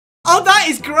Oh, that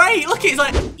is great. Look, it's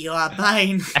like, you are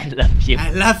mine. I love you. I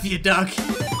love you, dog.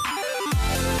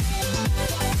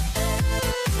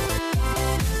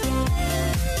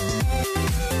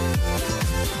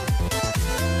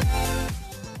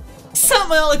 Sup,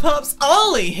 my Olipops,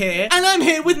 Ollie here, and I'm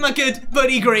here with my good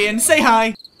buddy Grian. Say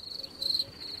hi.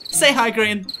 Say hi,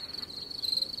 Grian.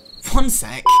 One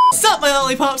sec. Sup, my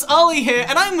Olipops, Ollie here,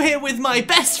 and I'm here with my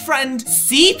best friend,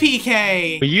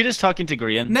 Seapeekay. Were you just talking to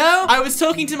Grian? No, I was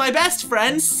talking to my best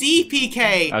friend,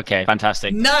 Seapeekay. Okay,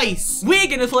 fantastic. Nice. We're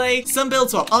gonna play some Build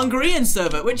Swap on Grian's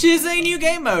server, which is a new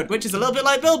game mode, which is a little bit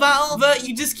like Build Battle, but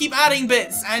you just keep adding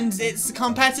bits, and it's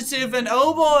competitive, and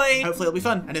oh boy, hopefully it'll be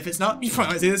fun. And if it's not, you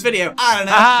probably won't see this video. I don't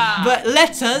know. Aha. But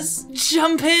let us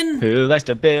jump in. Who likes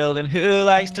to build and who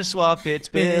likes to swap? It's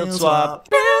Build Swap.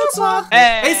 Build Swap.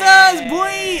 Hey. It's us,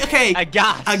 boy. Okay. A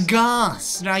gas. A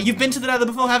gas. Now, you've been to the Nether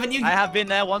before, haven't you? I have been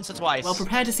there once or twice. Well,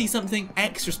 prepare to see something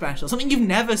extra special. Something you've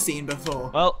never seen before.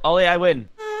 Well, Ollie, I win.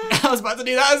 I was about to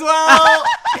do that as well.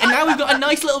 And now we've got a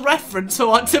nice little reference for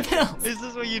what to build. Is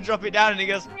this where you drop it down and he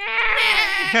goes,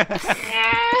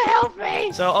 help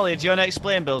me. So, Ollie, do you want to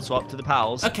explain Build Swap to the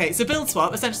pals? Okay, so Build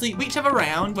Swap, essentially, we each have a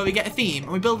round where we get a theme,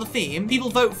 and we build the theme, people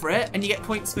vote for it, and you get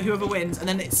points for whoever wins, and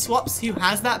then it swaps who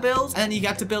has that build, and then you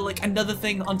have to build, like, another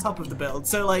thing on top of the build.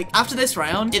 So, like, after this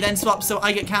round, it then swaps, so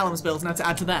I get Callum's build and I have to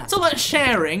add to that. It's all about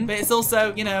sharing, but it's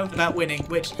also, you know, about winning,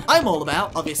 which I'm all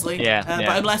about, obviously. Yeah, But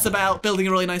I'm less about building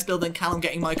a really nice build than Callum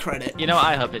getting my credit. You know what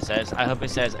I hope it says? I hope it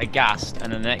says aghast,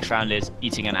 and then the next round is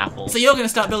eating an apple. So you're going to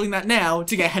start building that now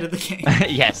to get ahead of the game.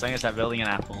 Yes, I'm going to start building an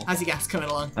apple. How's your gas coming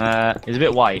along? It's a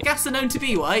bit white. Gas are known to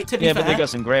be white, to be Yeah, fair. but they got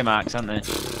some grey marks, haven't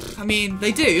they? I mean,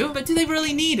 they do, but do they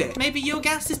really need it? Maybe your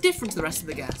gas is different to the rest of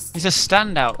the gas. It's a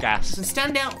standout gas. It's a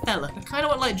standout fella. I kind of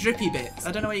want like drippy bits.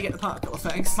 I don't know where you get the particle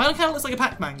effects. Mine kind of looks like a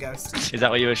Pac-Man ghost. Is that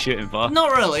what you were shooting for?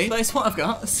 Not really, but it's what I've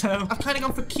got, so I've kind of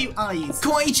gone for cute eyes.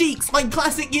 Kawaii cheeks! My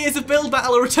classic years of Build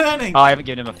Battle are returning! Oh, I haven't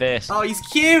given him a face. Oh, he's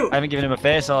cute! I haven't given him a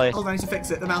face, Ollie. Hold on, I need to fix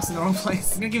it. The mouse in the wrong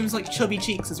place. I'm gonna give him like chubby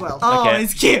cheeks as well. Oh, Okay.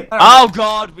 he's cute! Oh,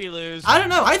 God, we lose. I don't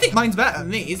know, I think mine's better than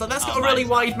these. Like, that's got a really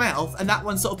mine's wide mouth, and that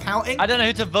one's sort of pouting. I don't know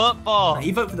who to vote for.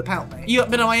 You vote for the pout, mate. You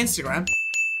been on my Instagram?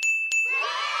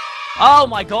 Oh,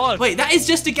 my God. Wait, that is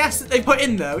just a gas that they put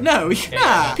in, though. No,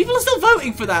 nah. People are still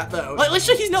voting for that, though. Like, let's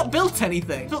check he's not built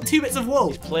anything. He's built 2 bits of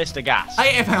wool. Placed a gas. I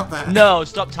ain't about that. No,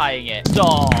 stop tying it.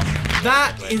 Stop.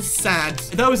 That is sad.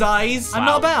 Those eyes, I'm Wow.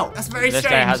 not about. That's very This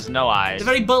strange. guy has no eyes. They're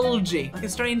very bulgy, like a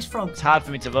strange frog. It's hard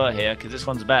for me to vote here because this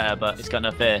one's better, but it's got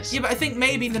no face. Yeah, but I think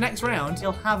maybe the next round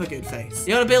he'll have a good face.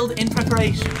 You gotta build in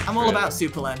preparation. I'm all True. about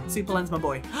Superlen. Superlen's my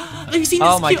boy. Have you seen this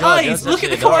Oh my cute God, eyes? yours is Look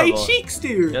at the actually kawaii adorable. cheeks,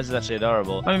 dude. Yours is actually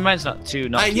adorable. I mean, mine's not too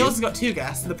not cute. Yours has got 2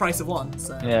 gas for the price of 1,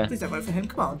 so Yeah. please don't vote for him.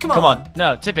 Come on, Come on.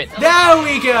 No, tip it. There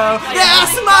we go.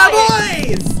 That's my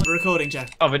boys. We're recording, Jeff.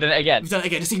 Oh, we've done it again. We've done it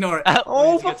again. Just ignore it.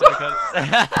 Oh, for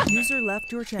User left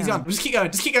your channel. He's gone. Just keep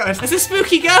going. Just keep going. It's a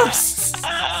spooky ghost.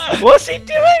 What's he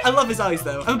doing? I love his eyes,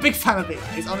 though. I'm a big fan of the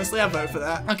eyes. Honestly, I vote for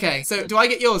that. Okay, so do I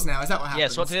get yours now? Is that what happens? Yeah,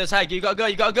 swap to the other side. You gotta go.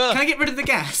 You gotta go. Can I get rid of the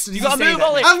gas? You gotta move,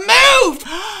 Ollie. I've moved!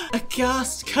 A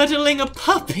ghast cuddling a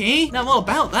puppy? Now I'm all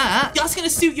about that. That's gonna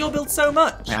suit your build so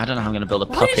much. I don't know how I'm gonna build a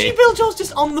Why did puppy. you build yours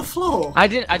just on the floor? I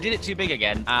did it too big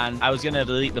again, and I was gonna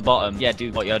delete the bottom. Yeah,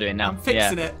 do what you're doing now. I'm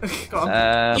fixing yeah. it. Go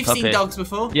on. You've puppy. seen dogs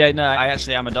before. Yeah, no, I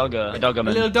actually am a doggo. A doggo A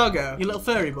man. little doggo. You little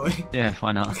furry boy. Yeah,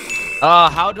 why not? Oh,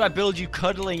 how do I build you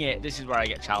cuddling it? This is where I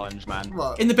get challenged, man.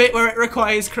 What? In the bit where it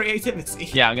requires creativity?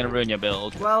 Yeah, I'm gonna ruin your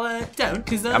build. Well, don't,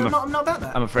 because I'm not about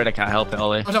that. I'm afraid I can't help it,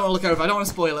 Ollie. I don't want to look over. I don't want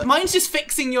to spoil it. Mine's just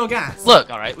fixing your gas.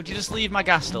 Look, alright, would you just leave my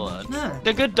gas alone? No.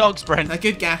 They're good dogs, Brent. They're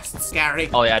good ghasts, Gary.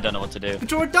 Oh yeah, I don't know what to do.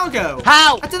 Draw a doggo.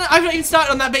 How? I don't know. I haven't even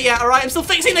started on that bit yet, alright? I'm still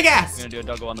fixing the I'm gas. gonna do a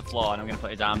doggo on the floor and I'm gonna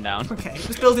put his arm down. Okay,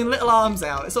 just building little arms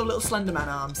out. It's all little Slenderman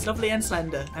arms. Lovely and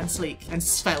slender and sleek and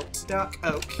svelte. Dark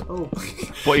oak. Oh.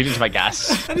 What are you doing to my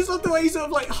gas? I just love the way he's sort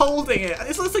of like holding it.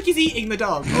 It looks like he's eating the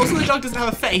dog. Also, the dog doesn't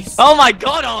have a face. Oh my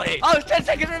god, Ollie! Oh, it's 10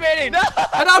 seconds remaining! No!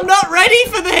 And I'm not ready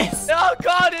for this! Oh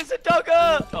god, it's a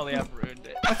doggo! Ollie, I've ruined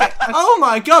it. Oh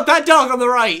my god, that dog on the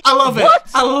right. I love it. What?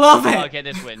 I love it. Okay,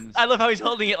 this wins. I love how he's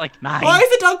holding it like 9. Why is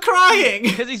the dog crying?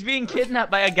 Because he's being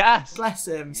kidnapped by a gas. Bless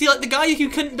him. See, like the guy who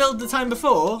couldn't build the time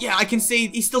before, yeah, I can see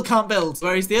he still can't build.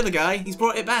 Whereas the other guy, he's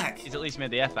brought it back. He's at least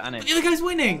made the effort, hasn't The he? other guy's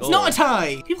winning. It's Oh. not a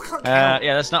tie. People can't count.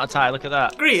 Yeah, that's not a tie. Look at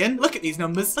that. Grian, look at these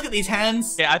numbers. Look at these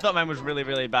hands. Yeah, I thought mine was really,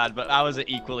 really bad, but ours are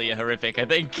equally horrific, I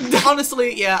think.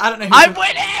 Honestly, yeah, I don't know who I'm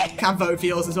winning! can vote for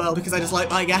yours as well because I just like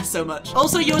my gas so much.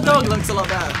 Also, your dog looks a lot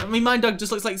better. I mean, my dog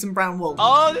just looks like some brown wool.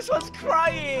 Oh, this one's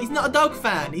crying! He's not a dog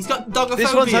fan. He's got dogophobia.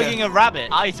 This one's hugging a rabbit,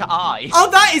 eye to eye. Oh,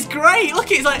 that is great.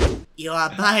 Look, it's like, You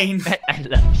are mine. I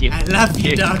love you. I love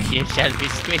you, dog. You shall be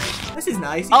squished. This is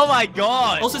nice. Oh my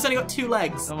god. Also, it's only got 2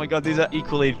 legs. Oh my god, these are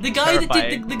equally The guy terrifying.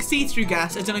 that did the see-through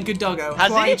gas has done a good doggo. Has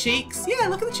he? Wide cheeks. Yeah,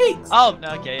 look at the cheeks. Oh,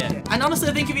 okay, yeah. And honestly,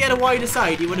 I think if he had a wider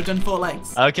side, he would have done 4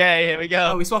 legs. Okay, here we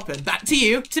go. Oh, we're swapping. Back to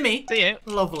you. To me. See you.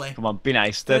 Lovely. Come on, be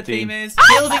nice. The 13. theme is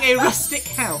building a rustic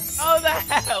house. Oh, the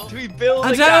hell? Do we build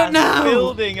I a don't gas know.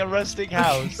 building a rustic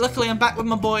house? Luckily, I'm back with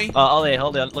my boy. Oh, Ollie,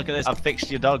 hold on. Look at this. I've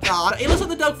fixed your dog. God, he looks like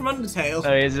the dog from Undertale.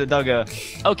 Oh, here's a doggo.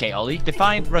 Okay, Ollie,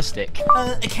 define rustic.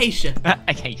 Acacia.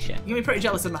 Acacia. You're gonna be pretty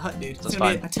jealous of my hut, dude. There's That's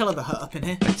gonna be fine. a till of a hut up in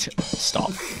here.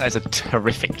 Stop. That is a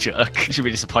terrific joke. You should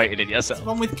be disappointed in yourself.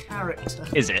 One with character.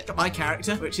 Is it? Got my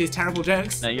character, which is terrible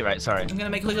jokes. No, you're right. Sorry. I'm gonna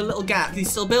make like a little gap. He's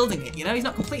still building it, you know? He's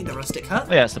not completed the rustic hut.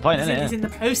 Oh, yeah, that's the point, He's isn't in, it? he's in the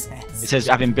process. It says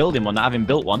having building one, not having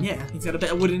built one. Yeah, he's got a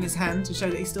bit of wood in his hand to show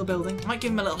that he's still building. I might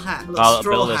give him a little hat, a little Oh,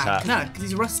 straw builder's hat. hat. No, because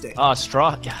he's rustic. Oh,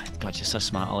 straw. Yeah, God, you're so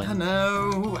smart, Ollie. I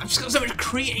know. I've just got so much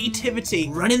creativity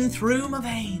running through my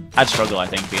veins. I'd struggle, I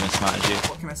think, being as smart as you.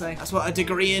 What can I say? That's what a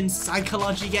degree in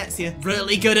psychology gets you.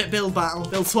 Really good at build battle,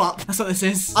 build swap. That's what this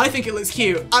is. I think it looks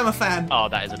cute. I'm a fan. Oh,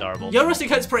 that is adorable. Your rustic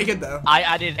hut's pretty good though. I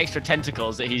added extra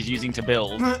tentacles that he's using to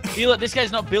build. See, look, this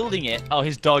guy's not building it. Oh,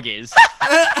 his dog is.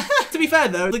 To be fair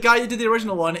though, the guy who did the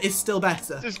original one is still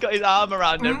better. Just got his arm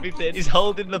around everything. He's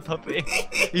holding the puppy.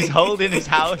 He's holding his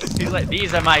house. He's like,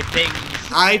 these are my things.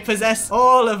 I possess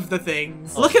all of the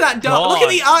things. Look at that dog. God. Look at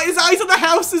the eyes. His eyes on the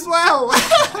house as well.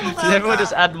 Does everyone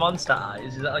just add monster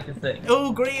eyes? Is that like a thing?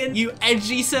 Oh, Grian, you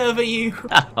edgy server, you.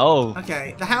 Oh.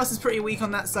 Okay, the house is pretty weak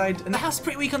on that side, and the house is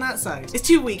pretty weak on that side. It's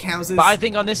 2 weak houses. But I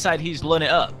think on this side he's blown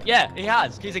it up. Yeah, he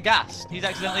has. He's a ghast. He's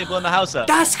accidentally blown the house up.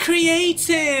 That's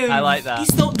creative. I like that.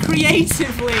 He's thought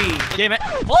creatively. Game it.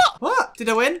 What? What? Did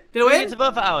I win? Did I We win? get to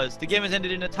vote for hours. The game has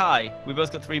ended in a tie. We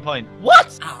both got 3 points.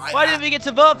 What? I like Why that. didn't we get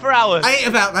to vote for hours? I ain't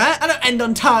about that. I don't end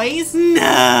on ties.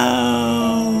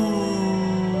 No.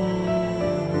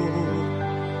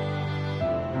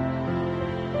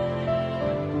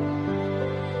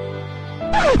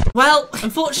 Well,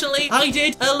 unfortunately, I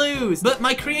did lose, but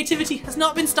my creativity has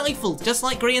not been stifled, just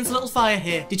like Grian's little fire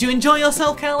here. Did you enjoy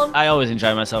yourself, Callum? I always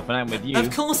enjoy myself when I'm with you.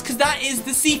 Of course, because that is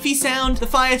the SeapeeSound, the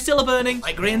fire still a-burning,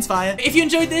 like Grian's fire. If you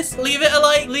enjoyed this, leave it a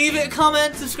like, leave it a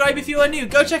comment, subscribe if you are new.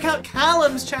 Go check out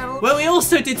Callum's channel, where we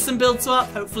also did some build swap.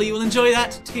 Hopefully you will enjoy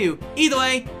that too. Either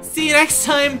way, see you next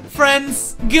time,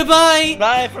 friends. Goodbye.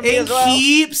 Bye from me And as well.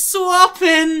 keep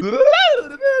swapping.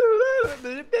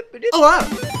 Oh,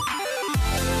 wow.